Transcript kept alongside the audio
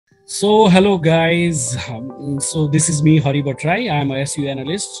So hello guys. So this is me Hari Bhatrai. I am a SEO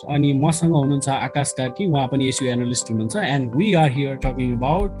analyst. अनि मसँग हुनुहुन्छ आकाश कार्की, उहाँ पनि SEO analyst हुनुहुन्छ. And we are here talking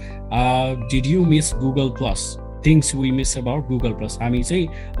about did you miss Google Plus? Things we miss about Google Plus. हामी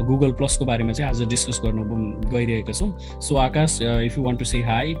चाहिँ Google Plus को बारेमा चाहिँ आज डिस्कस गर्न गइरहेका छौँ. So Akash, if you want to say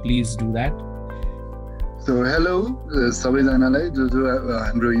hi, please do that. So hello सबैजनालाई जो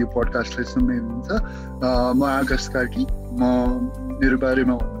हाम्रो यो पोडकास्टलाई सुन्दै हुनुहुन्छ. म आकाश कार्की. मेरो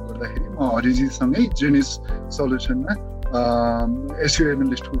बारेमा भन्नुपर्दाखेरि म हरिजीसँगै जेनिस सल्युसनमा एसइओ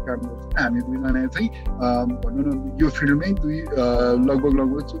एनालिस्टको काम गर्छु. हामी दुईजना चाहिँ भनौँ न यो फिल्डमै लगभग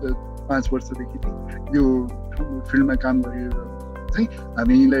 5 वर्षदेखि यो फिल्डमा काम गरेर चाहिँ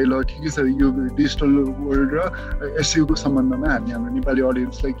हामीलाई ल ठिकै छ यो डिजिटल वर्ल्ड र एसइओको सम्बन्धमा हामी हाम्रो नेपाली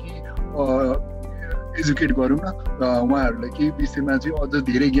अडियन्सलाई कि एजुकेट गरौँ न र उहाँहरूलाई केही विषयमा चाहिँ अझ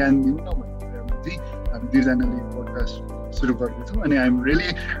धेरै ज्ञान दिउँ न भन्ने कुरामा चाहिँ हामी दुईजनाले पोडकास्ट सुरु गरेको छौँ. अनि I'm really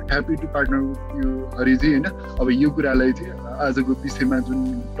happy to partner with you हरिजी. होइन, अब यो कुरालाई चाहिँ आजको विषयमा जुन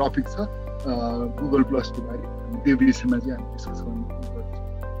टपिक छ गुगल प्लसको बारे त्यो विषयमा चाहिँ हामी डिस्कस गर्नु.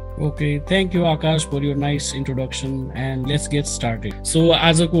 Okay, thank you Akash for your nice introduction and let's get started. So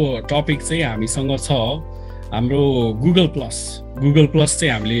आजको टपिक चाहिँ हामीसँग छ हाम्रो गुगल प्लस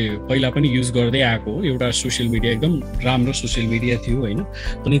चाहिँ हामीले पहिला पनि युज गर्दै आएको एउटा सोसियल मिडिया, एकदम राम्रो सोसियल मिडिया थियो होइन.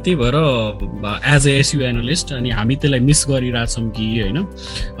 अनि त्यही भएर एज ए एसइओ एनालिस्ट अनि हामी त्यसलाई मिस गरिरहेछौँ कि होइन.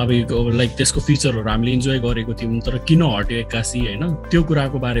 अब लाइक त्यसको फिचरहरू हामीले इन्जोय गरेको थियौँ तर किन हट्यो एक्कासी होइन, त्यो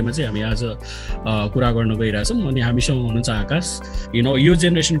कुराको बारेमा चाहिँ हामी आज कुरा गर्न गइरहेछौँ. अनि हामीसँग हुनुहुन्छ आकाश. यो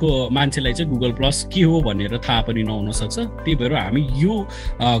जेनेरेसनको मान्छेलाई चाहिँ गुगल प्लस के हो भनेर थाहा पनि नहुन सक्छ. त्यही भएर हामी यो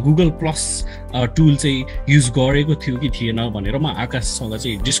गुगल प्लस टुल चाहिँ युज गरेको थियो कि थिएन भनेर म आकाशसँग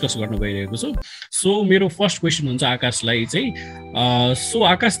चाहिँ डिस्कस गर्न गइरहेको छु. सो मेरो फर्स्ट क्वेसन हुन्छ आकाशलाई चाहिँ, सो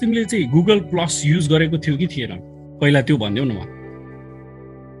आकाश तिमीले चाहिँ गुगल प्लस युज गरेको थियो कि थिएन पहिला, त्यो भनिदेऊ न.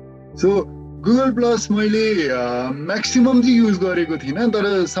 सो गुगल प्लस मैले म्याक्सिमम चाहिँ युज गरेको थिइनँ,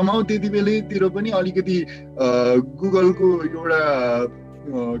 तर समाउ त्यति बेलैतिर पनि अलिकति गुगलको एउटा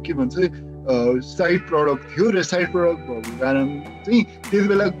के भन्छ साइड प्रडक्ट थियो र साइड प्रडक्ट भएको कारण चाहिँ त्यति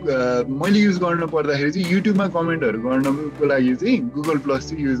बेला मैले युज गर्न पर्दाखेरि चाहिँ युट्युबमा कमेन्टहरू गर्नको लागि चाहिँ गुगल प्लस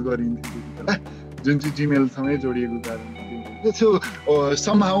चाहिँ युज गरिन्थ्यो त्यति बेला, जुन चाहिँ जिमेलसँगै जोडिएको कारण. सो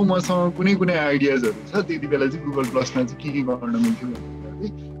समहाउ मसँग कुनै आइडियाजहरू छ त्यति बेला चाहिँ गुगल प्लसमा चाहिँ के गर्न मिल्थ्यो भन्ने.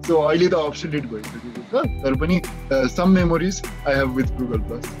 सो अहिले त अब्सोल्युट भइसकेको छ, तर पनि some memories I have with Google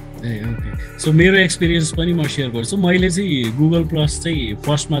plus. A okay. So मेरो एक्सपिरियन्स पनि म सेयर गर्छु. मैले चाहिँ गुगल प्लस चाहिँ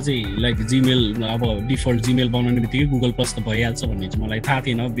फर्स्टमा चाहिँ लाइक जिमेल, अब डिफल्ट जिमेल बनाउने बित्तिकै गुगल प्लस त भइहाल्छ भन्ने चाहिँ मलाई थाहा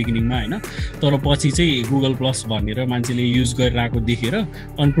थिएन बिगिनिङमा होइन. तर पछि चाहिँ गुगल प्लस भनेर मान्छेले युज गरिरहेको देखेर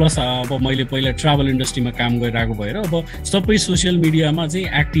अनि प्लस अब मैले पहिला ट्राभल इन्डस्ट्रीमा काम गरिरहेको भएर अब सबै सोसियल मिडियामा चाहिँ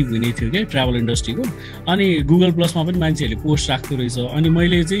एक्टिभ हुने थियो क्या ट्राभल इन्डस्ट्रीको. अनि गुगल प्लसमा पनि मान्छेहरूले पोस्ट राख्दो रहेछ. अनि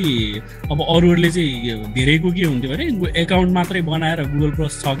मैले चाहिँ अब अरूहरूले चाहिँ धेरैको के हुन्थ्यो भने एकाउन्ट मात्रै बनाएर गुगल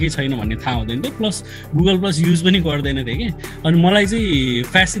प्लस छ कि छैन भन्ने थाहा हुँदैन थियो, प्लस गुगल प्लस युज पनि गर्दैन थिएँ कि. अनि मलाई चाहिँ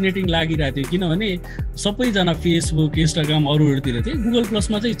फेसिनेटिङ लागिरहेको थियो किनभने सबैजना फेसबुक इन्स्टाग्राम अरूहरूतिर चाहिँ गुगल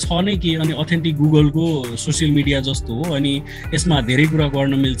प्लसमा चाहिँ छ नै के, अनि अथेन्टिक गुगलको सोसियल मिडिया जस्तो हो अनि यसमा धेरै कुरा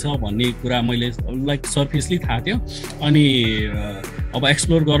गर्न मिल्छ भन्ने कुरा मैले लाइक सर्फेसली थाहा थियो. अनि अब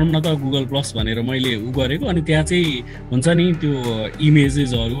एक्सप्लोर गरौँ न त गुगल प्लस भनेर मैले गरेको. अनि त्यहाँ चाहिँ हुन्छ नि त्यो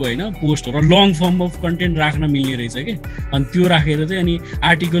इमेजेसहरू होइन, पोस्टहरू लङ फर्म अफ कन्टेन्ट राख्न मिल्ने रहेछ कि. अनि त्यो राखेर चाहिँ अनि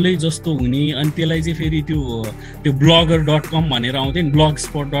आर्टिकलै जस्तो हुने, अनि त्यसलाई चाहिँ फेरि त्यो blogger.com भनेर आउँथ्यो नि,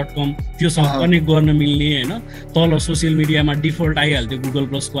 blogspot.com, त्योसँग कनेक्ट गर्न मिल्ने होइन. तल सोसियल मिडियामा डिफल्ट आइहाल्थ्यो गुगल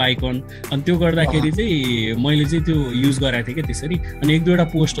प्लसको आइकन. अनि त्यो गर्दाखेरि चाहिँ मैले चाहिँ त्यो युज गराएको थिएँ क्या त्यसरी. अनि 1-2वटा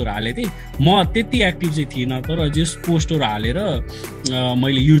पोस्टहरू हालेको थिएँ. म त्यति एक्टिभ चाहिँ थिइनँ, तर जस पोस्टहरू हालेर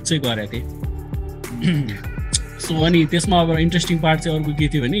मैले युज चाहिँ गरेको थिएँ. सो अनि त्यसमा अब इन्ट्रेस्टिङ पार्ट चाहिँ अर्को के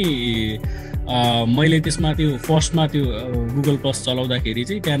थियो भने मैले त्यसमा त्यो फर्स्टमा त्यो गुगल प्लस चलाउँदाखेरि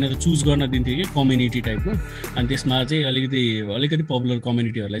चाहिँ त्यहाँनिर चुज गर्न दिन्थ्यो कि कम्युनिटी टाइपको. अनि त्यसमा चाहिँ अलिकति पपुलर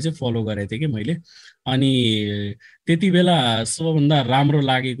कम्युनिटीहरूलाई चाहिँ फलो गरेको थिएँ कि मैले. अनि त्यति बेला सबभन्दा राम्रो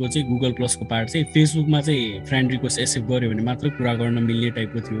लागेको चाहिँ गुगल प्लसको पार्ट चाहिँ फेसबुकमा चाहिँ फ्रेन्ड रिक्वेस्ट एक्सेप्ट गऱ्यो भने मात्रै कुरा गर्न मिल्ने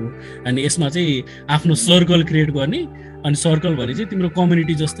टाइपको थियो. अनि यसमा चाहिँ आफ्नो सर्कल क्रिएट गर्ने, अनि सर्कल भने चाहिँ तिम्रो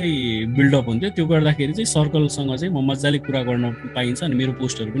कम्युनिटी जस्तै बिल्डअप हुन्थ्यो. त्यो गर्दाखेरि चाहिँ सर्कलसँग चाहिँ म मजाले कुरा गर्न पाइन्छ अनि मेरो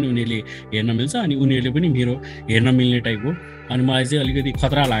पोस्टहरू पनि उनीहरूले हेर्न मिल्छ अनि उनीहरूले पनि मेरो हेर्न मिल्ने टाइप हो. अनि मलाई चाहिँ अलिकति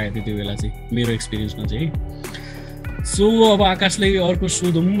खतरा लागेको थियो त्यो बेला चाहिँ मेरो एक्सपिरियन्समा चाहिँ. सो अब आकाशलाई अर्को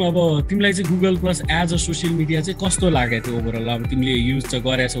सोधौँ, अब तिमीलाई चाहिँ Google plus as a social media चाहिँ कस्तो लागेको थियो ओभरअल? अब तिमीले युज चाहिँ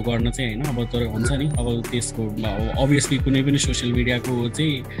गरेछौ गर्न चाहिँ होइन, अब तर हुन्छ नि अब त्यसको अभियसली कुनै पनि सोसियल मिडियाको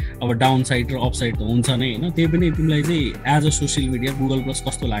चाहिँ अब डाउन साइड र अप साइड त हुन्छ नै होइन. त्यही पनि तिमीलाई चाहिँ as a social media Google plus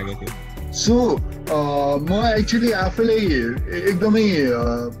कस्तो लागेको थियो? सो म एक्चुअली आफैलाई एकदमै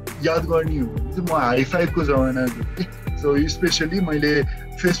याद गर्ने हो भने चाहिँ म हाई5को जमानाको थिएँ। सो स्पेसली मैले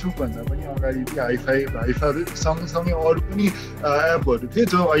फेसबुक भन्दा पनि अगाडि चाहिँ हाई5 सँगसँगै अरू पनि एपहरू थिए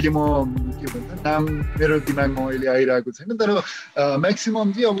जो अहिले म के भन्छ नाम मेरो दिमागमा अहिले आइरहेको छैन, तर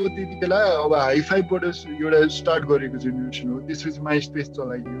म्याक्सिमम चाहिँ अब त्यति बेला अब हाई5बाट एउटा स्टार्ट गरेको जेनेरेसन हो। त्यसपछि माइस्पेस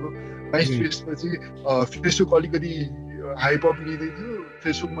चलाइदियो, माइस्पेसपछि फेसबुक अलिकति हाइपअप लिँदै थियो।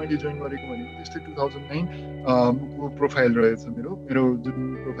 फेसबुक मैले जोइन गरेको भनेको त्यस्तै 2009 को प्रोफाइल रहेछ मेरो जुन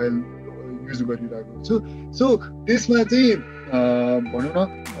प्रोफाइल युज गरिरहेको छु। सो त्यसमा चाहिँ भनौँ न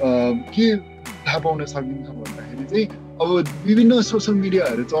के थाहा पाउन सकिन्छ भन्दाखेरि चाहिँ अब विभिन्न सोसल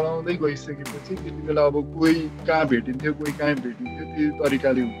मिडियाहरू चलाउँदै गइसकेपछि त्यति बेला अब कोही कहाँ भेटिन्थ्यो कोही कहाँ भेटिन्थ्यो त्यो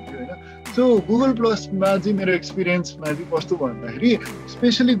तरिकाले हुन्थ्यो होइन। सो गुगल प्लसमा चाहिँ मेरो एक्सपिरियन्समा चाहिँ कस्तो भन्दाखेरि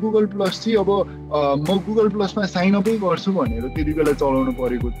स्पेसली गुगल प्लस चाहिँ अब म गुगल प्लसमा साइन अपै गर्छु भनेर त्यति बेला चलाउनु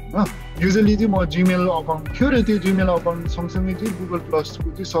परेको थिएन। युजली चाहिँ म जिमेल अकाउन्ट थियो र त्यो जिमेल अकाउन्ट सँगसँगै चाहिँ गुगल प्लसको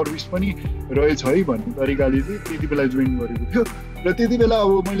चाहिँ सर्भिस पनि रहेछ है भन्ने तरिकाले चाहिँ त्यति बेला जोइन गरेको थियो। र त्यति बेला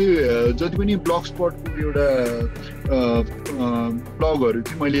अब मैले जति पनि ब्लग स्पटको एउटा ब्लगहरू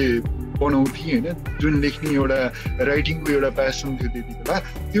चाहिँ मैले बनाउँथेँ होइन, जुन लेख्ने एउटा राइटिङको एउटा प्यासन थियो त्यति बेला,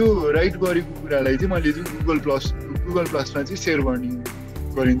 त्यो राइट गरेको कुरालाई चाहिँ मैले चाहिँ गुगल प्लसमा चाहिँ सेयर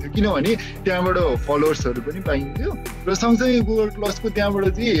गरिन्थ्यो किनभने त्यहाँबाट फलोवर्सहरू पनि पाइन्थ्यो र सँगसँगै गुगल प्लसको त्यहाँबाट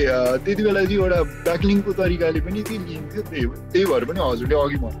चाहिँ त्यति बेला चाहिँ एउटा ब्याकलिङको तरिकाले पनि चाहिँ लिन्थ्यो। त्यही भएर पनि हजुरले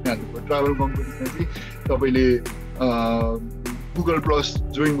अघि भनिहाल्नुभयो ट्राभल कम्पनीमा चाहिँ तपाईँले गुगल प्लस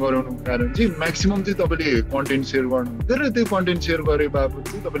जोइन गराउनुको कारण चाहिँ म्याक्सिमम चाहिँ तपाईँले कन्टेन्ट सेयर गर्नुहुन्थ्यो र त्यो कन्टेन्ट सेयर गरे बापत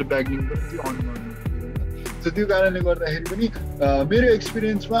चाहिँ तपाईँले ब्याकलिङ पनि चाहिँ अन गर्नुहुन्थ्यो। सो त्यो कारणले गर्दाखेरि पनि मेरो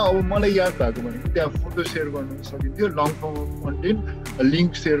एक्सपिरियन्समा अब मलाई याद भएको भनेको त्यहाँ फोटो सेयर गर्न सकिन्थ्यो, long form content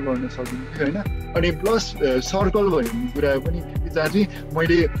link share गर्न सकिन्थ्यो होइन। अनि प्लस सर्कल भन्ने कुरा पनि जहाँ चाहिँ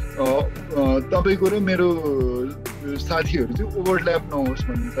मैले तपाईँको र मेरो साथीहरू चाहिँ ओभरल्याप नहोस्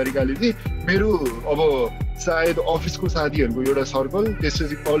भन्ने तरिकाले चाहिँ मेरो अब सायद अफिसको साथीहरूको एउटा सर्कल,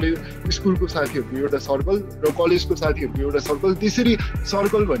 त्यसपछि कलेज स्कुलको साथीहरूको एउटा सर्कल र कलेजको साथीहरूको एउटा सर्कल, त्यसरी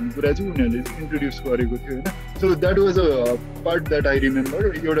सर्कल भन्ने कुरा चाहिँ उनीहरूले इन्ट्रोड्युस गरेको थियो होइन। So that was a part that I remember.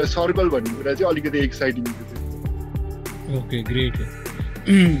 एउटा सर्कल भन्ने कुरा चाहिँ अलिकति एक्साइटिङ थियो। Okay great.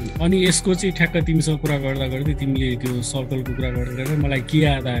 अनि यसको चाहिँ ठ्याक्क तिमीसँग कुरा गर्दा गर्दै तिमीले त्यो सर्कलको कुरा गर्दा गर्दै मलाई के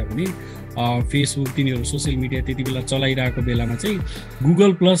याद आयो भने फेसबुक तिनीहरू सोसियल मिडिया त्यति बेला चलाइरहेको बेलामा चाहिँ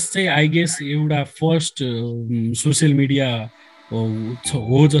गुगल प्लस चाहिँ आई गेस एउटा फर्स्ट सोसियल मिडिया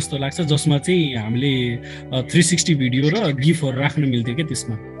हो जस्तो लाग्छ जसमा चाहिँ हामीले 360 भिडियो र गिफहरू राख्न मिल्थ्यो क्या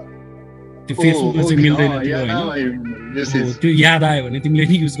त्यसमा। त्यो फेसबुकमा चाहिँ मिल्दैन थियो होइन। त्यो याद आयो भने तिमीले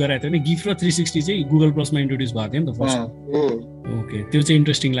नि युज गराएको थियो नि गिफ र 360 चाहिँ गुगल प्लसमा इन्ट्रोड्युस भएको थियो नि त फर्स्ट। ओके त्यो चाहिँ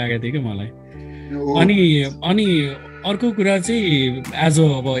इन्ट्रेस्टिङ लागेको थियो क्या मलाई। अनि अर्को कुरा चाहिँ एज अ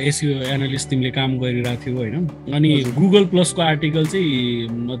अब एसइओ एनालिस्ट तिमीले काम गरिरहेको थियौ होइन। अनि गुगल प्लसको आर्टिकल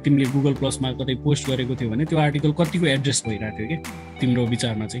चाहिँ तिमीले गुगल प्लसमा कतै पोस्ट गरेको थियो भने त्यो आर्टिकल कतिको एड्रेस भइरहेको थियो क्या तिम्रो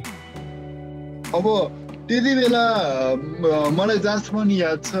विचारमा चाहिँ? अब त्यति बेला मलाई जहाँसम्म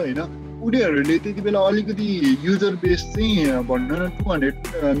याद छ होइन, उनीहरूले त्यति बेला अलिकति युजर बेस चाहिँ भन्नु न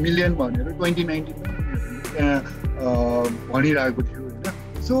 200 मिलियन भनेर 2019 त्यहाँ भनिरहेको थियो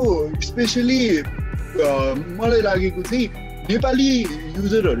होइन। सो स्पेसली मलाई लागेको चाहिँ नेपाली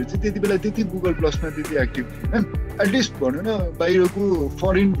युजरहरू चाहिँ त्यति बेला त्यति गुगल प्लसमा त्यति एक्टिभ थिएन। एटलिस्ट भनौँ न बाहिरको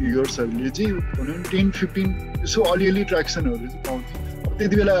फरेन भ्युवर्सहरूले चाहिँ भनौँ न 10-15 यसो अलिअलि ट्र्याक्सनहरू चाहिँ पाउँथ्यो।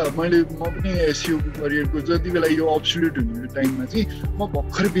 त्यति बेला म पनि एसइओको करियरको जति बेला यो अब्सोल्युट हुने टाइममा चाहिँ म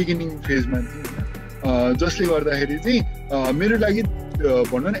भर्खर बिगिनिङ फेजमा थिएँ, जसले गर्दाखेरि चाहिँ मेरो लागि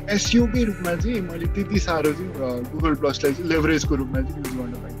भनौँ न एसइओकै रूपमा चाहिँ मैले त्यति साह्रो चाहिँ गुगल प्लसलाई चाहिँ लेभरेजको रूपमा चाहिँ युज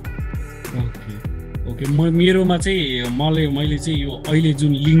गर्न पाएँ। ओके मेरोमा चाहिँ मैले चाहिँ यो अहिले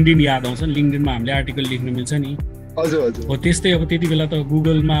जुन लिङ्कडिन याद आउँछ नि, लिङ्कडिनमा हामीले आर्टिकल लेख्न मिल्छ नि। हजुर हजुर। हो त्यस्तै अब त्यति बेला त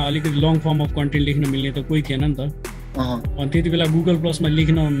गुगलमा अलिकति लङ फर्म अफ कन्टेन्ट लेख्न मिल्ने त कोही थिएन नि त। अनि त्यति बेला गुगल प्लसमा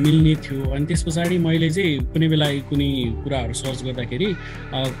लेख्न मिल्ने थियो। अनि त्यस पछाडि मैले चाहिँ कुनै बेला कुनै कुराहरू सर्च गर्दाखेरि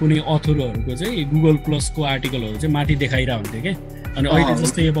कुनै अथरहरूको चाहिँ गुगल प्लसको आर्टिकलहरू चाहिँ माथि देखाइरहेको हुन्थ्यो क्या। अनि अहिले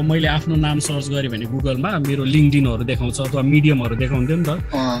जस्तै अब मैले आफ्नो नाम सर्च गरेँ भने गुगलमा मेरो लिङ्कडिनहरू देखाउँछ अथवा मिडियमहरू देखाउँथ्यो नि त।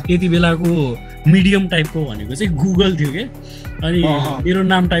 त्यति बेलाको मिडियम टाइपको भनेको चाहिँ गुगल थियो क्या। अनि मेरो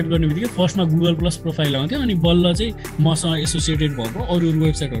नाम टाइप गर्ने बित्तिकै फर्स्टमा गुगल प्लस प्रोफाइल आउँथ्यो अनि बल्ल चाहिँ मसँग एसोसिएटेड भएको अरू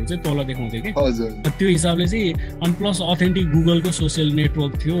वेबसाइटहरू चाहिँ तल देखाउँथ्यो क्या। त्यो हिसाबले चाहिँ अनि प्लस अथेन्टिक गुगलको सोसियल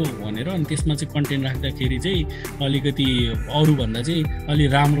नेटवर्क थियो भनेर अनि त्यसमा चाहिँ कन्टेन्ट राख्दाखेरि चाहिँ अलिकति अरूभन्दा चाहिँ अलि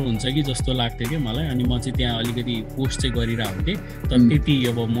राम्रो हुन्छ कि जस्तो लाग्थ्यो क्या मलाई। अनि म चाहिँ त्यहाँ अलिकति पोस्ट चाहिँ गरिरहेको हुन्थेँ तर त्यति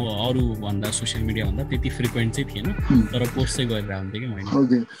अब म अरू भन्दा सोसियल मिडिया भन्दा त्यति फ्रिक्वेन्ट चाहिँ थिएन तर पोस्ट चाहिँ गरेर आउँथेँ कि मैले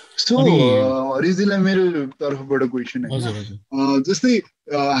ओके सो हरिजीलाई मेरो तर्फबाट क्वेसन है जस्तै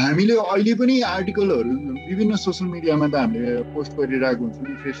हामीले अहिले पनि आर्टिकलहरू विभिन्न सोसियल मिडियामा त हामीले पोस्ट गरिरहेको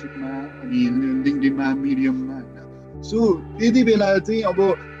हुन्छौँ फेसबुकमा अनि लिङ्क्डइनमा मिडियममा होइन सो त्यति बेला चाहिँ अब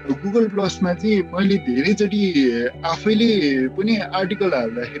गुगल प्लसमा चाहिँ मैले धेरैचोटि आफैले पनि आर्टिकल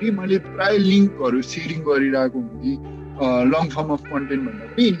हाल्दाखेरि मैले प्राय लिङ्कहरू सेयरिङ गरिरहेको हुन्थेँ लङ फर्म अफ कन्टेन्ट भन्दा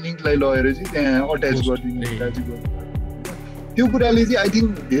पनि लिङ्कलाई लगेर चाहिँ त्यहाँ अट्याच गरिदिनु त्यो कुराले चाहिँ आई थिङ्क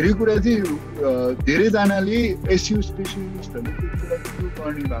धेरै कुरा चाहिँ धेरैजनाले एसइओ स्पेसलिस्टहरूले त्यो कुरा सुरु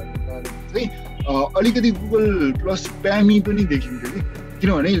गर्ने भएको कारण चाहिँ अलिकति गुगल प्लस स्प्यामी पनि देखिन्थ्यो कि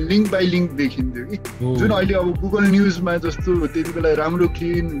किनभने लिङ्क बाई लिङ्क देखिन्थ्यो कि जुन अहिले अब गुगल न्युजमा जस्तो त्यति बेला राम्रो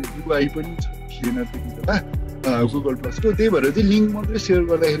क्लिन युआई पनि थिएन त्यति बेला गुगल प्लसको त्यही भएर चाहिँ लिङ्क मात्रै सेयर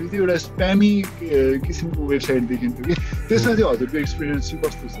गर्दाखेरि चाहिँ एउटा स्प्यामी किसिमको वेबसाइट देखिन्थ्यो कि त्यसमा चाहिँ हजुरको एक्सपिरियन्स चाहिँ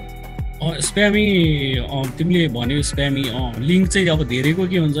कस्तो छ स्प्यामी तिमीले भन्यो स्प्यामी लिङ्क चाहिँ अब धेरैको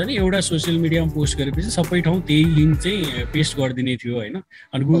के हुन्छ भने एउटा सोसियल मिडियामा पोस्ट गरेपछि सबै ठाउँ त्यही लिङ्क चाहिँ पेस्ट गरिदिने थियो होइन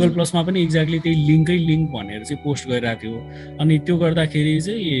अनि गुगल प्लसमा पनि एक्ज्याक्टली त्यही लिङ्क भनेर चाहिँ पोस्ट गरिरहेको थियो अनि त्यो गर्दाखेरि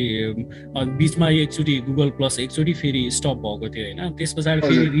चाहिँ बिचमा एकचोटि गुगल प्लस एकचोटि फेरि स्टप भएको थियो होइन त्यस पछाडि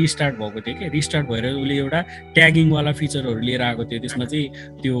फेरि रिस्टार्ट भएको थियो कि रिस्टार्ट भएर उसले एउटा ट्यागिङवाला फिचरहरू लिएर आएको थियो त्यसमा चाहिँ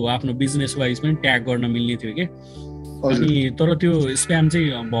त्यो आफ्नो बिजनेस वाइज पनि ट्याग गर्न मिल्ने थियो कि अनि तर त्यो स्प्याम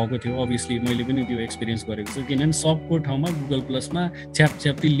चाहिँ भएको थियो अभियसली मैले पनि त्यो एक्सपिरियन्स गरेको छु किनभने सबको ठाउँमा गुगल प्लसमा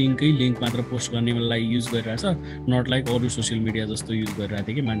च्याप्ती लिङ्क मात्र पोस्ट गर्ने लागि युज गरिरहेछ नट लाइक अरू सोसियल मिडिया जस्तो युज गरिरहेको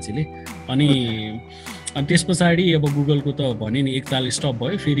थियो कि मान्छेले अनि त्यस पछाडि अब गुगलको त भने नि एकताल स्टप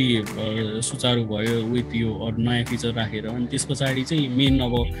भयो फेरि सुचारू भयो विथ यो अरू नयाँ फिचर राखेर अनि त्यस पछाडि चाहिँ मेन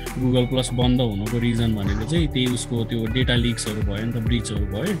अब गुगल प्लस बन्द हुनुको रिजन भनेको चाहिँ त्यही उसको त्यो डेटा लिक्सहरू भयो नि त ब्रिचहरू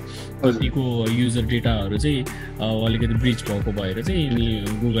भयो कतिको युजर डेटाहरू चाहिँ अलिकति ब्रिच भएको भएर चाहिँ अनि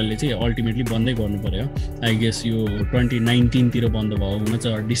गुगलले चाहिँ अल्टिमेटली बन्दै गर्नु पर्यो आई गेस यो 2019 बन्द भयो हुन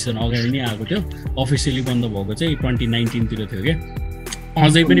चाहिँ डिसिजन अगाडि नै आएको थियो अफिसियली बन्द भएको चाहिँ 2019 थियो क्या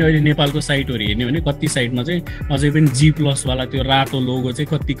अझै पनि अहिले नेपालको साइटहरू हेर्ने भने कति साइटमा चाहिँ अझै पनि G+ वाला त्यो रातो लोगो चाहिँ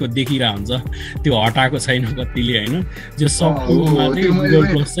कतिको देखिरहेको हुन्छ त्यो हटाएको छैन कतिले होइन जो सबमा चाहिँ गुगल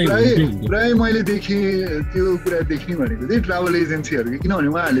प्लस चाहिँ प्राय मैले देखेँ त्यो कुरा देख्ने भनेको चाहिँ ट्राभल एजेन्सीहरू किनभने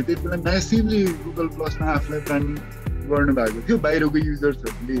उहाँहरूले त्यति बेला म्यासिभली गुगल प्लसमा आफूलाई ब्रान्डिङ गर्नु भएको थियो बाहिरको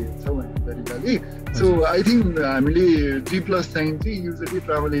युजर्सहरूले छ भन्ने तरिकाले सो आई थिङ्क हामीले G+ चाहिँ युजरली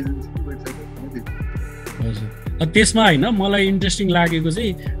ट्राभल एजेन्सीको वेबसाइटमा देख्छौँ हजुर त्यसमा होइन मलाई इन्ट्रेस्टिङ लागेको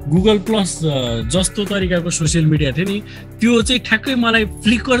चाहिँ गुगल प्लस जस्तो तरिकाको सोसियल मिडिया थियो नि त्यो चाहिँ ठ्याक्कै मलाई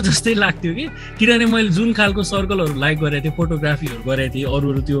फ्लिकर जस्तै लाग्थ्यो कि किनभने मैले जुन खालको सर्कलहरू लाइक गरेको थिएँ फोटोग्राफीहरू गरेको थिएँ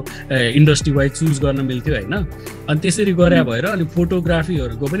अरू त्यो इन्डस्ट्री वाइज चुज गर्न मिल्थ्यो होइन अनि त्यसरी गरे भएर अनि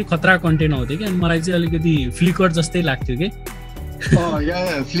फोटोग्राफीहरूको पनि खतरा कन्टेन्ट आउँथ्यो कि अनि मलाई चाहिँ अलिकति फ्लिकर जस्तै लाग्थ्यो कि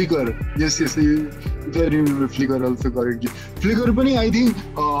फ्लिकर यस फ्लिकर अल्सो करेक्ट फ्लिकर पनि आई थिङ्क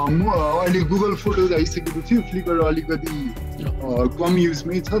म अहिले गुगल फोटोज आइसकेको छु फ्लिकर अलिकति कम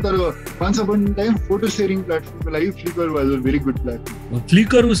युजमै छ तर once upon time photo sharing प्लेटफर्मको लागि flicker was a very good platform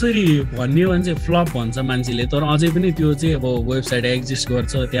flicker उसरी भन्यो भने चाहिँ फ्लप भन्छ मान्छेले तर अझै पनि त्यो चाहिँ अब वेबसाइट एक्जिस्ट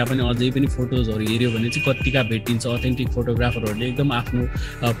गर्छ त्यहाँ पनि अझै पनि फोटोजहरू हेऱ्यो भने चाहिँ कतिका भेटिन्छ अथेन्टिक फोटोग्राफरहरूले एकदम आफ्नो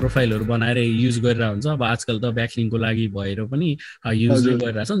प्रोफाइलहरू बनाएर युज गरिरहेको हुन्छ अब आजकल त ब्याकलिङको लागि भएर पनि युज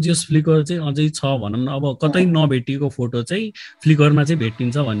गरिरहेको छ जस फ्लिकर चाहिँ अझै छ भनौँ न अब कतै नभेटिएको फोटो चाहिँ फ्लिकरमा चाहिँ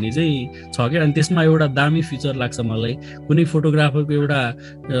भेटिन्छ भन्ने चाहिँ छ क्या अनि त्यसमा एउटा दामी फिचर लाग्छ मलाई कुनै फोटोग्राफरको एउटा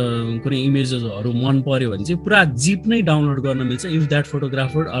कुनै इमेजेसहरू मन पर्यो भने चाहिँ पुरा जिप नै डाउनलोड गर्न मिल्छ if that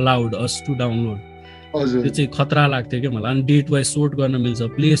photographer allowed us to download त्यो चाहिँ खतरा लाग्थ्यो क्या मलाई अनि डेट वाइज सोर्ट गर्न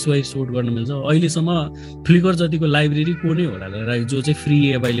मिल्छ प्लेस वाइज सोर्ट गर्न मिल्छ अहिलेसम्म फ्लिकर जतिको लाइब्रेरी को नै होला जो चाहिँ फ्री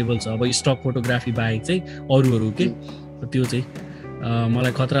एभाइलेबल छ अब स्टक फोटोग्राफी बाहेक चाहिँ अरूहरू के त्यो चाहिँ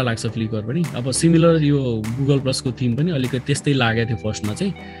मलाई खतरा लाग्छ फ्लिकर पनि अब सिमिलर यो गुगल प्लसको थिम पनि अलिकति त्यस्तै लागेको थियो फर्स्टमा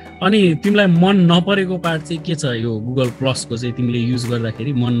चाहिँ अनि तिमीलाई मन नपरेको पार्ट चाहिँ के छ यो गुगल प्लसको चाहिँ तिमीले युज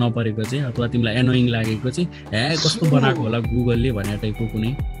गर्दाखेरि मन नपरेको चाहिँ अथवा तिमीलाई एनोइङ लागेको चाहिँ कस्तो बनाएको होला गुगलले भन्ने टाइपको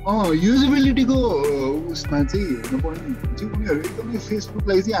कुनै युजेबिलिटीको उसमा चाहिँ हेर्नुपर्ने चाहिँ उनीहरू एकदमै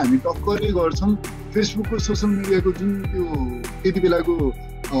फेसबुकलाई चाहिँ हामी टक्करै गर्छौँ फेसबुकको सोसियल मिडियाको जुन त्यो त्यति बेलाको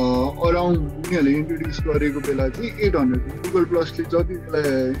अराउन्ड उनीहरूले इन्ट्रोड्युस गरेको बेला चाहिँ 800 गुगल प्लसले जति बेला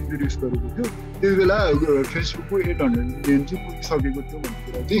इन्ट्रोड्युस गरेको थियो त्यति बेला फेसबुकको 800 मिलियन चाहिँ पुगिसकेको थियो भन्ने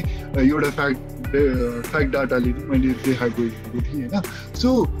कुरा चाहिँ एउटा फ्याक्ट डाटाले चाहिँ मैले देखाएको थिएँ होइन सो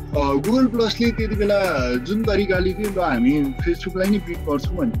गुगल प्लसले त्यति बेला जुन तरिकाले चाहिँ ल हामी फेसबुकलाई नै बिट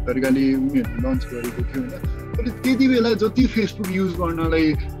गर्छौँ भन्ने तरिकाले उनीहरूले लन्च गरेको थियो होइन तर त्यति बेला जति फेसबुक युज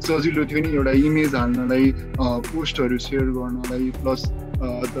गर्नलाई सजिलो थियो नि एउटा इमेज हाल्नलाई पोस्टहरू सेयर गर्नलाई प्लस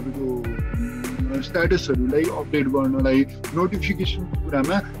तपाईँको स्ट्याटसहरूलाई अपडेट गर्नलाई नोटिफिकेसनको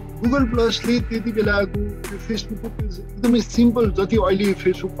कुरामा गुगल प्लसले त्यति बेलाको फेसबुकको एकदमै सिम्पल जति अहिले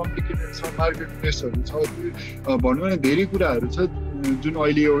फेसबुक कम्प्लिकेटेड छ मार्केट प्लेसहरू छ भनौँ न धेरै कुराहरू छ जुन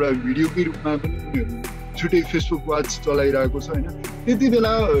अहिले एउटा भिडियोकै रूपमा पनि उनीहरू छुट्टै फेसबुक वाच चलाइरहेको छ होइन त्यति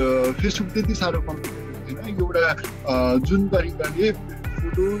बेला फेसबुक त्यति साह्रो कम्प्लिकेटेड थिएन एउटा जुन तरिकाले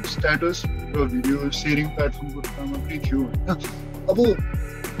फोटो स्ट्याटस र भिडियो सेयरिङ प्लेटफर्मको रूपमा मात्रै थियो होइन अब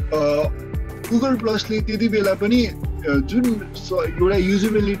गुगल प्लसले त्यति बेला पनि जुन एउटा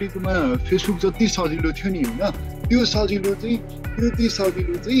युजेबिलिटीमा फेसबुक जति सजिलो थियो नि होइन त्यो सजिलो चाहिँ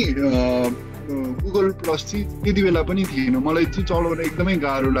गुगल प्लस चाहिँ त्यति बेला पनि थिएन मलाई चाहिँ चलाउन एकदमै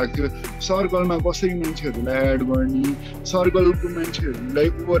गाह्रो लाग्थ्यो सर्कलमा कसरी मान्छेहरूलाई एड गर्ने सर्कलको मान्छेहरूलाई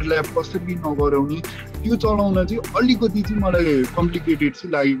ओभरल्याप कसरी नगराउने त्यो चलाउन चाहिँ अलिकति चाहिँ मलाई कम्प्लिकेटेड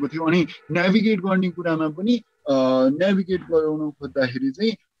चाहिँ लागेको थियो अनि नेभिगेट गर्ने कुरामा पनि नेभिगेट गराउन खोज्दाखेरि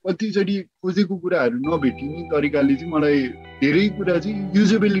चाहिँ कतिचोटि खोजेको कुराहरू नभेटिने तरिकाले चाहिँ मलाई धेरै कुरा चाहिँ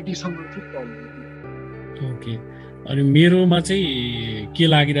युजेबिलिटीसँग चाहिँ प्रब्लम थियो। ओके अनि मेरोमा चाहिँ के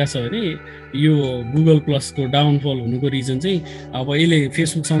लागिरहेछ भने यो गुगल प्लसको डाउनफल हुनुको रिजन चाहिँ अब यसले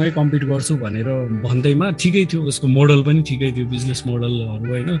फेसबुकसँगै कम्पिट गर्छु भनेर भन्दैमा ठिकै थियो उसको मोडल पनि ठिकै थियो बिजनेस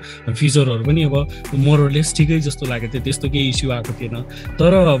मोडलहरू होइन फिचरहरू पनि अब मोरलेस ठिकै जस्तो लागेको थियो त्यस्तो केही इस्यु आएको थिएन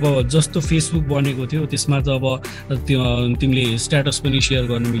तर अब जस्तो फेसबुक बनेको थियो त्यसमा त अब तिमीले स्ट्याटस पनि सेयर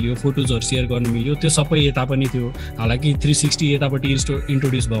गर्न मिल्यो फोटोजहरू सेयर गर्न मिल्यो त्यो सबै यता पनि थियो हालाकि 360 यतापट्टि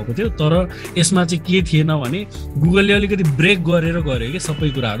इन्ट्रोड्युस भएको थियो तर यसमा चाहिँ के थिएन भने गुगलले अलिकति ब्रेक गरेर गऱ्यो कि सबै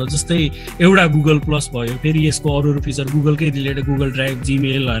कुराहरू जस्तै एउटा गुगल प्लस भयो फेरि यसको अरू feature गुगलकै related Google drive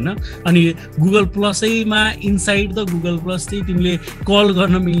Gmail होइन अनि Google प्लसैमा inside the Google plus चाहिँ तिमीले कल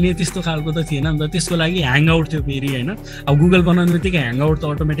गर्न मिल्ने त्यस्तो खालको त थिएन नि त त्यसको लागि ह्याङआउट थियो फेरि होइन अब गुगल बनाउने बित्तिकै ह्याङआउट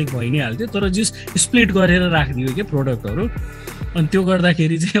त अटोमेटिक भइ नै हाल्थ्यो तर जस्ट स्प्लिट गरेर राखिदियो कि प्रोडक्टहरू अनि त्यो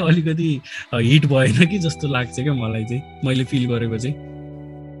गर्दाखेरि चाहिँ अलिकति हिट भएन कि जस्तो लाग्छ क्या मलाई चाहिँ मैले फिल गरेको चाहिँ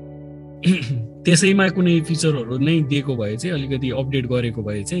त्यसैमा कुनै फिचरहरू नै दिएको भए चाहिँ अलिकति अपडेट गरेको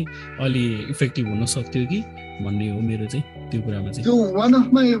भए चाहिँ अलि इफेक्टिभ हुन सक्थ्यो कि भन्ने हो मेरो चाहिँ त्यो कुरामा चाहिँ त्यो one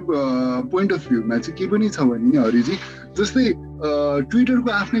of my point of भ्यूमा चाहिँ के पनि छ भने हरिजी जस्तै ट्विटरको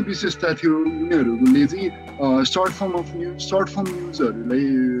आफ्नै विशेषता थियो उनीहरूले चाहिँ सर्ट फर्म न्युजहरूलाई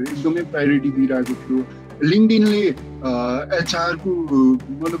एकदमै प्रायोरिटी दिइरहेको थियो लिङ्कडिनले एचआरको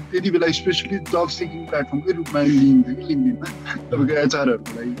मतलब त्यति बेला स्पेसली जब सिकिङ प्लेटफर्मकै रूपमा लिइन्थ्यो कि लिङ्कडिनमा तपाईँको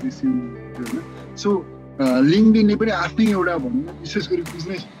एचआरहरूको लागि बेसी थियो होइन सो लिङ्कडिनले पनि आफ्नै एउटा भनौँ न विशेष गरी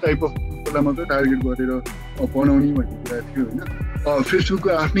बिजनेस टाइप अफ पिपललाई मात्रै टार्गेट गरेर बनाउने भन्ने कुरा थियो होइन फेसबुकको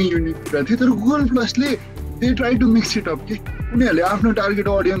आफ्नै युनिक कुरा थियो तर Google प्लसले they try to mix it up कि उनीहरूले आफ्नो टार्गेट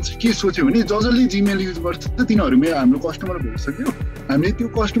अडियन्स के सोच्यो भने जसले जिमेल युज गर्छ तिनीहरू हाम्रो कस्टमर भइसक्यो हामीले त्यो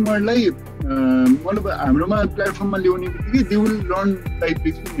कस्टमरलाई मतलब हाम्रोमा प्लेटफर्ममा ल्याउने बित्तिकै दे विल लर्न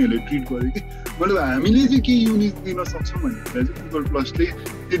टाइपले चाहिँ उनीहरूले ट्रिट गर्यो कि मतलब हामीले चाहिँ के युनिक दिन सक्छौँ भन्ने कुरा चाहिँ गुगल प्लसले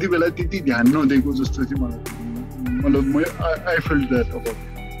त्यति बेला त्यति ध्यान नदिएको जस्तो चाहिँ मलाई मतलब आई फिल द्याट अबाउट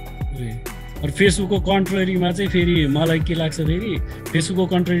फेसबुकको कन्ट्ररीमा चाहिँ फेरि मलाई के लाग्छ फेरि फेसबुकको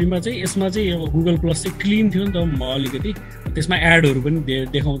कन्ट्ररीमा चाहिँ यसमा चाहिँ अब गुगल प्लस चाहिँ क्लिन थियो नि त अलिकति त्यसमा एडहरू पनि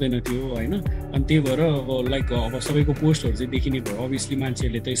देखाउँदैन थियो होइन अनि त्यही भएर अब लाइक अब सबैको पोस्टहरू चाहिँ देखिने भयो अभियसली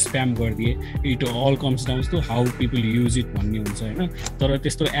मान्छेहरूले त स्प्याम गरिदिए it all comes downs to how people use it भन्ने हुन्छ होइन तर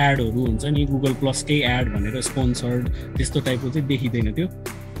त्यस्तो एडहरू हुन्छ नि गुगल प्लसकै एड भनेर स्पोन्सर्ड त्यस्तो टाइपको चाहिँ देखिँदैन थियो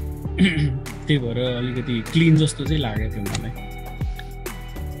त्यही भएर अलिकति क्लिन जस्तो चाहिँ लागेको थियो मलाई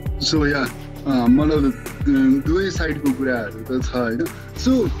सो या मतलब दुवै साइडको कुराहरू त छ होइन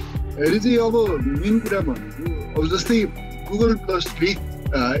सो हेरी चाहिँ अब मेन कुरा भनेको अब जस्तै गुगल प्लसले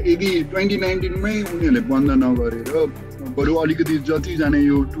यदि 2019मै उनीहरूले बन्द नगरेर बरु अलिकति जतिजना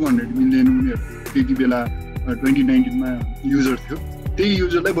यो 200 मिलियन उनीहरूको त्यति बेला 2019मा युजर थियो त्यही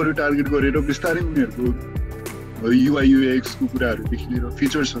युजरलाई बरु टार्गेट गरेर बिस्तारै उनीहरूको युआई युएक्सको कुराहरूदेखि लिएर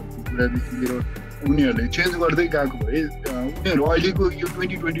फिचर्सहरूको कुरादेखि लिएर उनीहरूले चेन्ज गर्दै गएको भए उनीहरू अहिलेको यो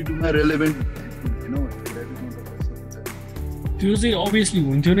 2022मा रेलेभेन्ट हुन्थेन त्यो चाहिँ अभियसली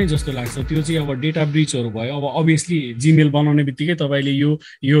हुन्थ्यो नै जस्तो लाग्छ त्यो चाहिँ अब डेटा ब्रिचहरू भयो अब अभियसली जिमेल बनाउने बित्तिकै तपाईँले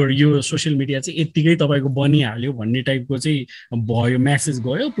यो सोसियल मिडिया चाहिँ यत्तिकै तपाईँको बनिहाल्यो भन्ने टाइपको चाहिँ भयो म्यासेज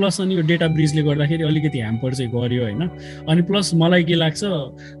गयो प्लस अनि यो डेटा ब्रिचले गर्दाखेरि अलिकति ह्याम्पर चाहिँ गर्यो होइन अनि प्लस मलाई के लाग्छ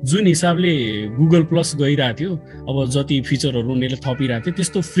जुन हिसाबले गुगल प्लस गइरहेको थियो अब जति फिचरहरू उनीहरूले थपिरहेको थियो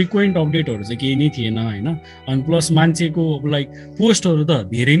त्यस्तो फ्रिक्वेन्ट अपडेटहरू चाहिँ केही नै थिएन होइन अनि प्लस मान्छेको लाइक पोस्टहरू त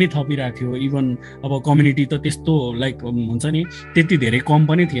धेरै नै थपिरहेको थियो इभन अब कम्युनिटी त त्यस्तो लाइक हुन्छ नि त्यति धेरै कम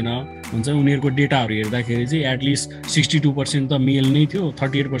पनि थिएन हुन्छ उनीहरूको डेटाहरू हेर्दाखेरि चाहिँ एटलिस्ट 62% त मेल नै थियो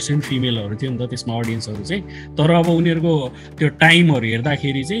 38% फिमेलहरू थियो नि त त्यसमा अडियन्सहरू चाहिँ तर अब उनीहरूको त्यो टाइमहरू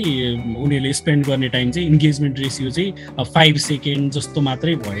हेर्दाखेरि चाहिँ उनीहरूले स्पेन्ड गर्ने टाइम चाहिँ इन्गेजमेन्ट रेसियो चाहिँ 5 सेकेन्ड जस्तो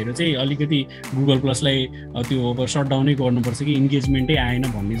मात्रै भएर चाहिँ अलिकति गुगल प्लसलाई त्यो अब सटडाउनै गर्नुपर्छ कि इन्गेजमेन्टै आएन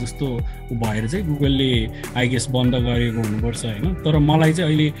भन्ने जस्तो भएर चाहिँ गुगलले आई गेस बन्द गरेको हुनुपर्छ होइन तर मलाई चाहिँ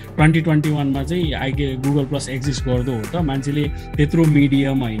अहिले 2021 मा चाहिँ गुगल प्लस एक्जिस्ट गर्दो हो त मान्छेले त्यत्रो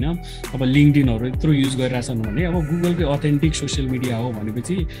मिडियम होइन अब लिङ्कडिनहरू यत्रो युज गरिरहेछन् भने अब गुगलकै अथेन्टिक सोसियल मिडिया हो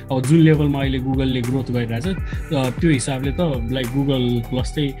भनेपछि अब जुन लेभलमा अहिले गुगलले ग्रोथ गरिरहेछ त्यो हिसाबले त लाइक गुगल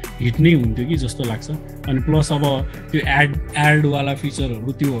प्लस चाहिँ हिट नै हुन्थ्यो कि जस्तो लाग्छ अनि प्लस अब त्यो एडवाला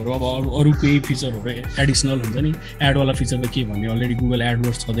फिचरहरू त्योहरू अब अरू केही फिचरहरू एडिसनल हुन्छ नि एडवाला फिचर त के भन्ने अलरेडी गुगल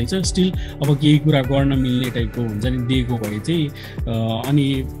एडवर्ड्स छँदैछ स्टिल अब केही कुरा गर्न मिल्ने टाइपको हुन्छ नि दिएको भए चाहिँ अनि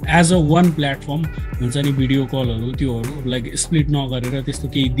एज अ वान प्लेटफर्म हुन्छ नि भिडियो कलहरू त्योहरू लाइक स्प्लिट नगरेर त्यस्तो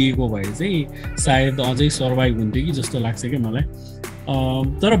केही दिएको भए चाहिँ सायद अझै सर्भाइभ हुन्थ्यो कि जस्तो लाग्छ क्या मलाई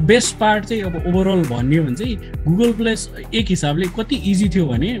तर बेस्ट पार्ट चाहिँ अब ओभरअल भन्ने हो भने चाहिँ गुगल प्लस एक हिसाबले कति इजी थियो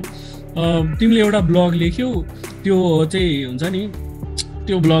भने तिमीले एउटा ब्लग लेख्यौ त्यो चाहिँ हुन्छ नि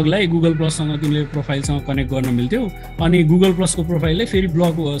त्यो ब्लगलाई गुगल प्लससँग तिमीले प्रोफाइलसँग कनेक्ट गर्न मिल्थ्यो अनि गुगल प्लसको प्रोफाइलले फेरि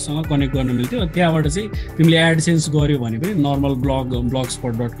ब्लगसँग कनेक्ट गर्न मिल्थ्यो त्यहाँबाट चाहिँ तिमीले एडसेन्स गर्यो भने पनि नर्मल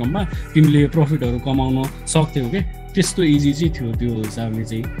blogspot.com मा तिमीले प्रफिटहरू कमाउन सक्थ्यौ के त्यस्तो इजी चाहिँ थियो त्यो हिसाबले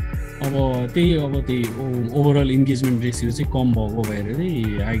चाहिँ अब त्यही ओभरअल इन्गेजमेन्ट रेसियो चाहिँ कम भएको भएर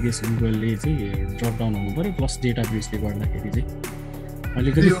चाहिँ आई गेस गुगलले चाहिँ ड्रप डाउन हुनु पऱ्यो प्लस डेटा बेसले गर्दाखेरि चाहिँ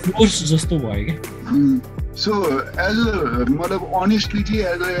अलिकति फोर्स जस्तो भयो क्या सो एज अ मतलब अनेस्टली चाहिँ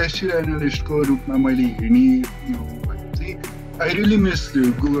एज अ एसइओ एनालिस्टको रूपमा मैले हेर्ने चाहिँ I really miss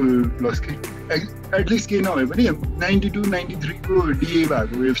Google plus के एटलिस्ट केही नभए पनि 92-93 को डिए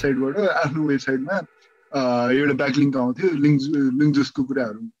भएको वेबसाइटबाट आफ्नो वेबसाइटमा एउटा ब्याकलिङ्क आउँथ्यो लिङ्क जसको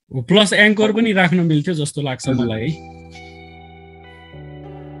कुराहरू प्लस एङ्कर पनि राख्न मिल्थ्यो जस्तो लाग्छ मलाई है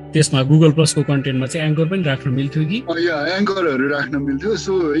त्यसमा गुगल प्लसको कन्टेन्टमा चाहिँ एङ्कर पनि राख्न मिल्थ्यो कि एङ्करहरू राख्न मिल्थ्यो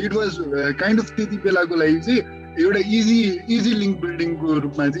so it was kind of त्यति बेलाको लागि चाहिँ एउटा इजी लिङ्क बिल्डिङको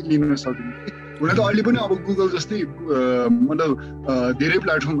रूपमा चाहिँ लिन सकिन्छ हुन त अहिले पनि अब गुगल जस्तै मतलब धेरै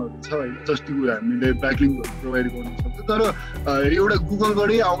प्लेटफर्महरू छ होइन जस्तो हामीले ब्याकलिङ्कहरू प्रोभाइड गर्न सक्छ तर एउटा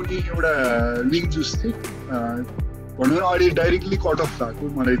गुगलबाटै आउने एउटा लिङ्क जुस चाहिँ भनौँ न अहिले डाइरेक्टली कट अफ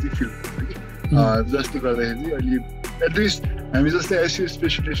भएको मलाई चाहिँ फिल हुन्छ कि जसले गर्दाखेरि चाहिँ अहिले एटलिस्ट हामी जस्तै एसइओ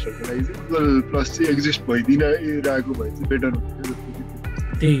स्पेसलिस्टहरूको लागि चाहिँ गुगल प्लस चाहिँ एक्जिस्ट भइदिइरहेको भए चाहिँ बेटर हुन्थ्यो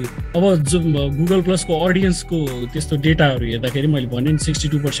त्यही अब जो गुगल प्लसको अडियन्सको त्यस्तो डेटाहरू हेर्दाखेरि मैले भने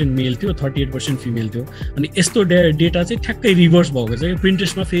 62% मेल थियो 38% फिमेल थियो अनि यस्तो डेटा चाहिँ ठ्याक्कै रिभर्स भएको छ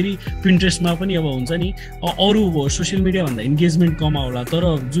प्रिन्ट्रेस्टमा पनि अब हुन्छ नि अरू सोसियल मिडियाभन्दा इन्गेजमेन्ट कम होला तर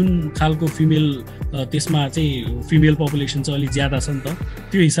जुन खालको फिमेल त्यसमा चाहिँ फिमेल पपुलेसन चाहिँ अलिक ज्यादा छ नि त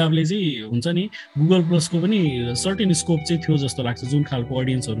त्यो हिसाबले चाहिँ हुन्छ नि गुगल प्लसको पनि सर्टेन स्कोप चाहिँ थियो जस्तो लाग्छ जुन खालको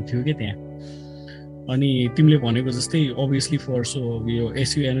अडियन्सहरू थियो क्या त्यहाँ अनि तिमीले भनेको जस्तै अभियसली फर यो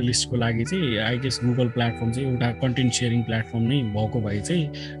एसइओ एनालिस्टको लागि चाहिँ आई गेस गुगल प्लेटफर्म चाहिँ एउटा कन्टेन्ट सेयरिङ प्लेटफर्म नै भएको भए चाहिँ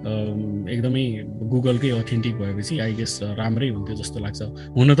एकदमै गुगलकै अथेन्टिक भएपछि आई गेस राम्रै हुन्थ्यो जस्तो लाग्छ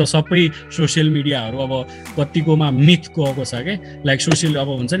हुन त सबै सोसियल मिडियाहरू अब कतिकोमा मिथ गएको छ क्या लाइक सोसियल अब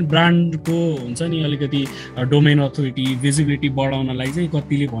हुन्छ नि ब्रान्डको हुन्छ नि अलिकति डोमेन अथोरिटी भिजिबिलिटी बढाउनलाई चाहिँ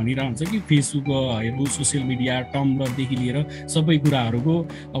कतिले भनिरहेको हुन्छ कि फेसबुकहरू सोसियल मिडिया टम्ब्लरदेखि लिएर सबै कुराहरूको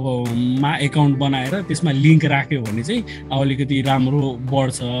अब एकाउन्ट बनाएर त्यसमा लिङ्क राख्यो भने चाहिँ अलिकति राम्रो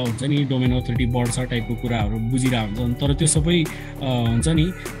बढ्छ हुन्छ नि डोमेन अथोरिटी बढ्छ टाइपको कुराहरू बुझिरहेको हुन्छ तर त्यो सबै हुन्छ नि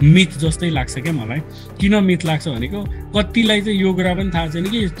मिथ जस्तै लाग्छ क्या मलाई किन मिथ लाग्छ भनेको कतिलाई चाहिँ यो कुरा पनि थाहा छैन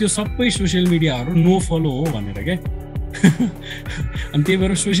कि त्यो सबै सोसियल मिडियाहरू नो फलो हो भनेर क्या अनि त्यही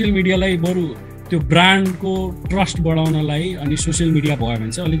भएर सोसियल मिडियालाई बरु त्यो ब्रान्डको ट्रस्ट बढाउनलाई अनि सोसियल मिडिया भयो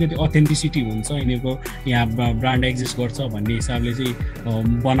भने चाहिँ अलिकति अथेन्टिसिटी हुन्छ यिनीहरूको यहाँ ब्रान्ड एक्जिस्ट गर्छ भन्ने हिसाबले चाहिँ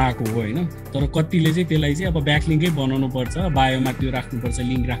बनाएको हो होइन तर कतिले चाहिँ त्यसलाई चाहिँ अब ब्याकलिङ्कै बनाउनु पर्छ बायोमा त्यो राख्नुपर्छ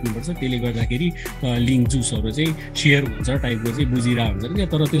लिङ्क राख्नुपर्छ त्यसले गर्दाखेरि लिङ्क जुसहरू चाहिँ सेयर हुन्छ टाइपको चाहिँ बुझिरहेको हुन्छ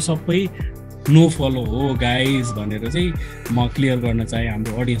क्या तर त्यो सबै नो फलो हो गाइज भनेर चाहिँ म क्लियर गर्न चाहे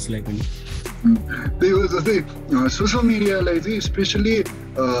हाम्रो अडियन्सलाई पनि त्यही हो जस्तै सोसियल मिडियालाई चाहिँ स्पेसली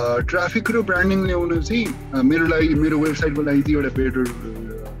ट्राफिक र ब्रान्डिङ ल्याउनु चाहिँ मेरो वेबसाइटको लागि चाहिँ एउटा बेटर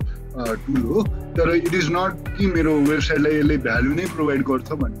टुल हो तर इट इज नट कि मेरो वेबसाइटलाई यसले भ्यालु नै प्रोभाइड गर्छ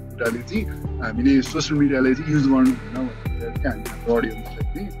भन्ने कुराले चाहिँ हामीले सोसियल मिडियालाई चाहिँ युज गर्नु हुँदैन भनेर चाहिँ हाम्रो अडियन्सलाई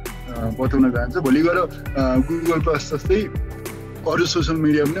चाहिँ बताउन चाहन्छ भोलि गएर गुगल प्लस जस्तै अरू सोसियल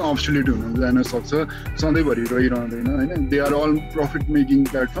मिडिया पनि अब्सोल्युट हुन जान सक्छ सधैँभरि रहिरहँदैन होइन they are all profit making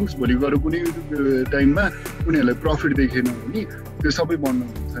platforms भोलि गएर कुनै टाइममा उनीहरूलाई प्रफिट देखेन भने त्यो सबै बन्द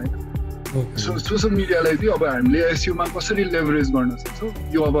हुन्छ होइन सोसल मिडियालाई चाहिँ अब हामीले एसइओमा कसरी लेभरेज गर्न सक्छौँ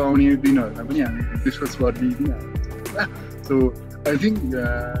यो अब आउने दिनहरूमा पनि हामी डिस्कस गरिदिने होला सो आई थिङ्क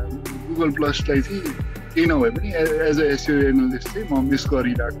गुगल प्लसलाई चाहिँ केही नभए पनि एज अ एसइओ एनालिस्ट चाहिँ म मिस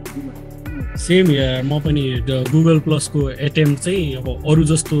गरिरहेको छु सेम यार म पनि गुगल प्लसको एटेम्प चाहिँ अब अरू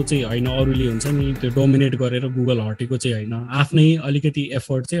जस्तो चाहिँ होइन अरूले हुन्छ नि त्यो डोमिनेट गरेर गुगल हटेको चाहिँ होइन आफ्नै अलिकति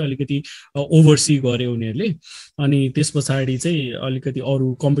एफर्ट चाहिँ अलिकति ओभरसी गरे उनीहरूले अनि त्यस पछाडि चाहिँ अलिकति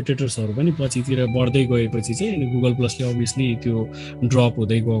अरू कम्पिटिटर्सहरू पनि पछितिर बढ्दै गएपछि चाहिँ अनि गुगल प्लसले अभियसली त्यो ड्रप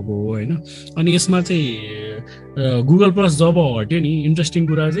हुँदै गएको हो होइन अनि यसमा चाहिँ गुगल प्लस जब हट्यो नि इन्ट्रेस्टिङ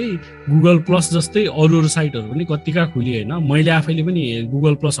कुरा चाहिँ गुगल प्लस जस्तै अरू साइटहरू पनि कत्तिका खुली होइन मैले आफैले पनि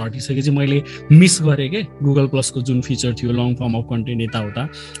गुगल प्लस हटिसकेपछि मैले मिस गरेँ के गुगल प्लसको जुन फिचर थियो लङ फर्म अफ कन्टेन्ट यताउता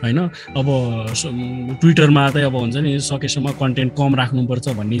होइन अब ट्विटरमा चाहिँ अब हुन्छ नि सकेसम्म कन्टेन्ट कम राख्नुपर्छ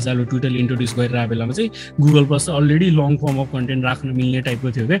भन्ने हिसाबले ट्विटरले इन्ट्रोड्युस गरिरहेको बेलामा चाहिँ गुगल प्लस चाहिँ already long form of content राख्न मिल्ने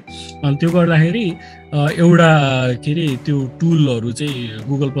टाइपको थियो क्या अनि त्यो गर्दाखेरि एउटा के अरे त्यो टुलहरू चाहिँ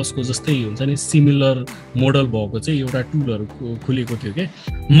गुगल प्लसको जस्तै हुन्छ नि सिमिलर मोडल भएको चाहिँ एउटा टुलहरू खुलेको थियो क्या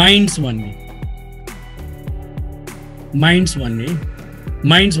माइन्ड्स भन्ने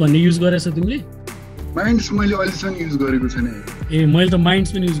युज गरेछ तिमीले माइन्ड्स मैले अहिलेसम्म युज गरेको छैन ए मैले त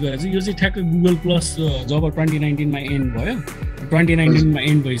माइन्ड्स पनि युज गरेको छु यो चाहिँ ठ्याक्कै गुगल प्लस जब 2019 मा एन्ड भयो 2019 मा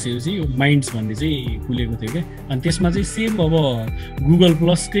एन्ड भइसकेपछि यो माइन्ड्स भन्ने चाहिँ खुलेको थियो क्या अनि त्यसमा चाहिँ सेम अब गुगल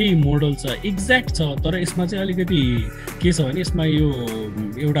प्लसकै मोडल छ एक्ज्याक्ट छ तर यसमा चाहिँ अलिकति के छ भने यसमा यो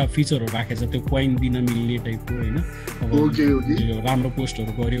एउटा फिचरहरू राखेको छ त्यो कोइन दिन मिल्ने टाइपको होइन अब राम्रो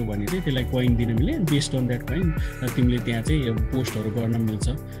पोस्टहरू गर्यो भने चाहिँ त्यसलाई कोइन दिन मिल्ने बेस्ड अन द्याट कोइन तिमीले त्यहाँ चाहिँ पोस्टहरू गर्न मिल्छ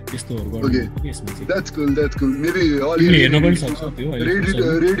त्यस्तोहरू गर्न यसमा चाहिँ That's cool. Maybe all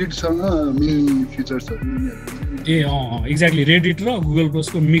Reddit-सँग मिल्ने फिचर्सहरू ए एक्ज्याक्टली रेडिट र गुगल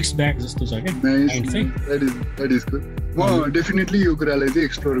प्लसको मिक्स ब्याग जस्तो छ क्या द्याट इज गुड म डेफिनेटली यो कुरालाई चाहिँ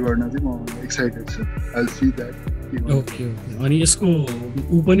एक्सप्लोर गर्न चाहिँ म एक्साइटेड छु आई सी द्याट ओके अनि यसको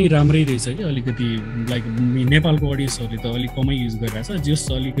ऊ पनि राम्रै रहेछ कि अलिकति लाइक नेपालको अडियन्सहरूले त अलिक कमै युज गरिरहेछ जस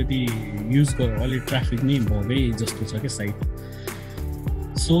अलिकति युज अलिक ट्राफिक नै भएकै जस्तो छ क्या साइट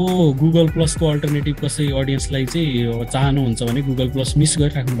सो गुगल प्लसको अल्टरनेटिभ कसै अडियन्सलाई चाहिँ चाहनुहुन्छ भने गुगल प्लस मिस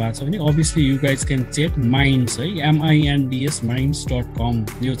गरिराख्नु भएको छ भने obviously you guys can check minds है MINDS.com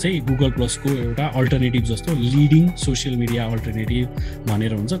यो चाहिँ गुगल प्लसको एउटा अल्टरनेटिभ जस्तो लिडिङ सोसियल मिडिया अल्टरनेटिभ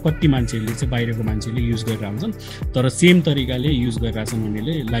भनेर हुन्छ कति मान्छेहरूले चाहिँ बाहिरको मान्छेले युज गरिरहेको हुन्छन् तर सेम तरिकाले युज गरिरहेछन्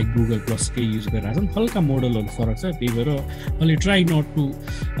उनीहरूले लाइक गुगल प्लसकै युज गरिरहेछन् हल्का मोडलहरू फरक छ त्यही भएर अलि try not to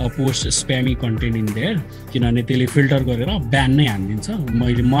post स्प्यामी content in their किनभने त्यसले फिल्टर गरेर ब्यान नै हानिदिन्छ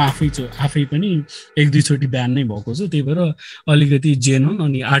म आफै पनि एक दुईचोटि ब्यान नै भएको छु त्यही भएर अलिकति जेन्युन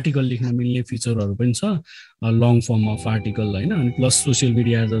अनि आर्टिकल लेख्न मिल्ने फिचरहरू पनि छ लङ फर्म अफ आर्टिकल होइन अनि प्लस सोसियल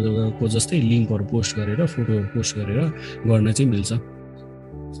मिडियाको जस्तै लिङ्कहरू पोस्ट गरेर फोटोहरू पोस्ट गरेर गर्न चाहिँ मिल्छ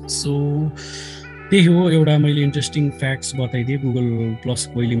सो त्यही हो एउटा मैले इन्ट्रेस्टिङ फ्याक्ट्स बताइदिएँ गुगल प्लस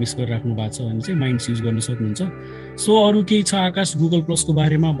कहिले मिस गरिराख्नु भएको छ भने चाहिँ माइन्ड्स युज गर्न सक्नुहुन्छ सो अरू केही छ आकाश गुगल प्लसको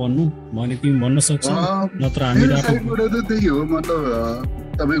बारेमा भन्नु भने तिमी भन्न सक्छौ नत्र हामी त्यही हो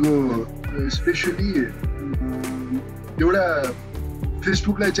मतलब तपाईँको स्पेसली एउटा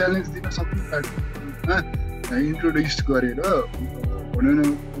फेसबुकलाई च्यालेन्ज दिन सक्नु इन्ट्रोड्युस गरेर भनौँ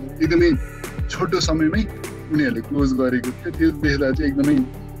न एकदमै छोटो समयमै उनीहरूले क्लोज गरेको थियो त्यो देख्दा चाहिँ एकदमै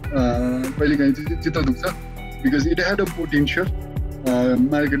कहिलेकाहीँ चाहिँ चित्त दुख्छ because it had a potential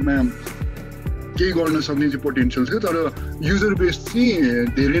मार्केटमा केही गर्न सक्ने चाहिँ पोटेन्सियल थियो तर युजर बेस चाहिँ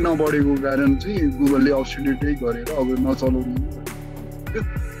धेरै नबढेको कारण चाहिँ गुगलले अब्सोल्युटली गरेर अब नचलाउने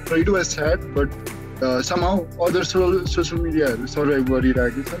र it was sad but somehow other social मिडियाहरू सर्भाइभ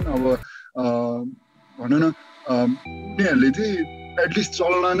गरिरहेको छन् अब भनौँ न उनीहरूले चाहिँ एटलिस्ट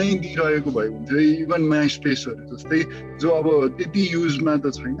चल्न नै दिइरहेको भयो भने चाहिँ इभन माई स्पेसहरू जस्तै जो अब त्यति युजमा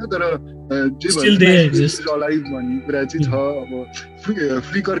त छैन तर जे लाइभ भन्ने कुरा चाहिँ छ अब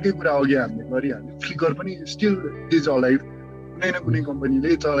फ्लिकरकै कुरा अघि हामीले गरिहाल्यो फ्लिकर पनि स्टिल इज अलाइभ कुनै न कुनै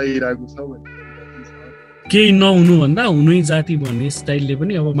कम्पनीले चलाइरहेको छ भने केही नहुनुभन्दा हुनै जाति भन्ने स्टाइलले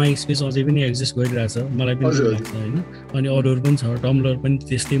पनि अब माई स्पेस अझै पनि एक्जिस्ट गरिरहेछ मलाई पनि लाग्छ होइन अनि अरूहरू पनि छ टम्ब्लर पनि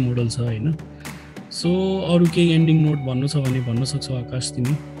त्यस्तै मोडल छ होइन सो अरू केही एन्डिङ नोट भन्नु छ भने भन्न सक्छौ आकाश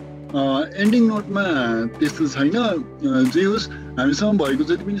तिमी एन्डिङ नोटमा त्यस्तो छैन जे होस् हामीसँग भएको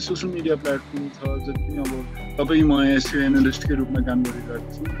जति पनि सोसियल मिडिया प्लेटफर्म छ जति पनि अब तपाईँ म एसइओ एनालिस्टकै रूपमा काम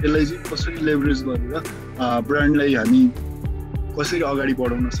गरिरहेको छु यसलाई चाहिँ कसरी लेभरेज गरेर ब्रान्डलाई हामी कसरी अगाडि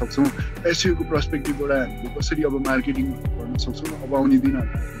बढाउन सक्छौँ एसइओको पर्सपेक्टिभबाट हामीले कसरी अब मार्केटिङ गर्न सक्छौँ अब आउने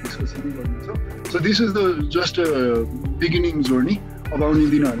दिनहरूमा डिस्कसन गर्नेछौँ so this is the just beginning journey अब आउने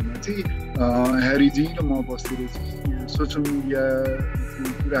दिनहरूमा चाहिँ ह्यारीजी र म बसेर चाहिँ सोसियल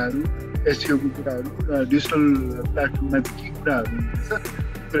मिडियाको कुराहरू एसइओको कुराहरू डिजिटल प्लेटफर्ममा चाहिँ के कुराहरू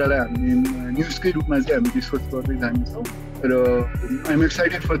हुँदैछ कुरालाई हामी न्युजकै रूपमा चाहिँ हामी डिस्कस गर्दै जानेछौँ र आइ am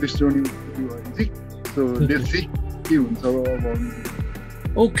excited for this journey G so let's see के हुन्छ अब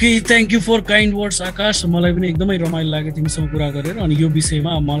okay thank you for kind words आकाश मलाई पनि एकदमै रमाइलो लाग्यो तिमीसँग कुरा गरेर अनि यो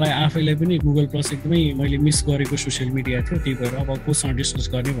विषयमा मलाई आफैलाई पनि गुगल प्लस एकदमै मैले मिस गरेको सोसियल मिडिया थियो त्यही भएर अब कोसँग डिस्कस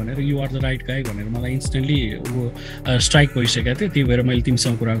गर्ने भनेर यु आर द राइट गाई भनेर मलाई इन्स्टेन्टली स्ट्राइक भइसकेको थियो त्यही भएर मैले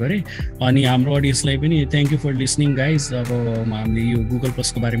तिमीसँग कुरा गरेँ अनि हाम्रो अडियन्सलाई पनि thank you for listening guys अब हामीले यो गुगल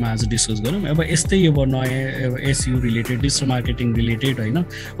प्लसको बारेमा आज डिस्कस गरौँ अब यस्तै अब नयाँ SU related digital marketing related होइन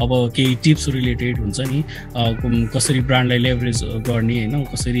अब केही टिप्स रिलेटेड हुन्छ नि कसरी ब्रान्डलाई लेभरेज गर्ने होइन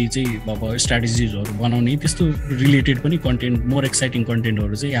कसरी चाहिँ अब स्ट्राटेजिजहरू बनाउने त्यस्तो रिलेटेड पनि कन्टेन्ट मोर एक्साइटिङ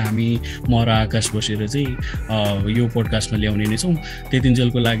कन्टेन्टहरू चाहिँ हामी म र आकाश बसेर चाहिँ यो पोडकास्टमा ल्याउने नै छौँ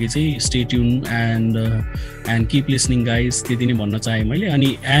त्यतिन्जेलको लागि चाहिँ stay tune and keep listening guys त्यति नै भन्न चाहेँ मैले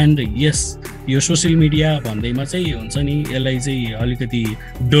अनि एन्ड यस यो सोसियल मिडिया भन्दैमा चाहिँ हुन्छ नि यसलाई चाहिँ अलिकति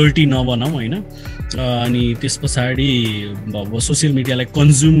डर्टी नबनाऊँ होइन अनि त्यस पछाडि अब सोसियल मिडियालाई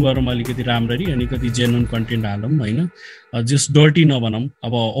कन्ज्युम गरौँ अलिकति राम्ररी अनि कति जेन्युन कन्टेन्ट हालौँ होइन जस्ट डर्टी नबनाऊँ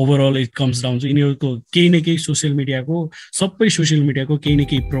अब ओभरअल इट कम्स डाउन चाहिँ यिनीहरूको केही न केही सोसियल मिडियाको सबै सोसियल मिडियाको केही न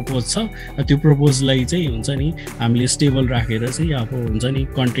केही प्रपोज छ त्यो प्रपोजलाई चाहिँ हुन्छ नि हामीले स्टेबल राखेर चाहिँ अब हुन्छ नि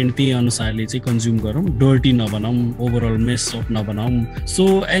कन्टेन्ट त्यही अनुसारले चाहिँ कन्ज्युम गरौँ dirty नबनाऊँ overall mess up नबनाऊँ so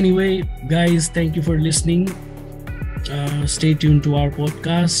anyway guys thank you for listening stay tuned to our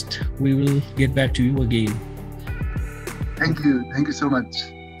podcast. We will get back to you again. Thank you so much.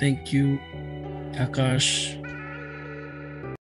 Thank you, Akash.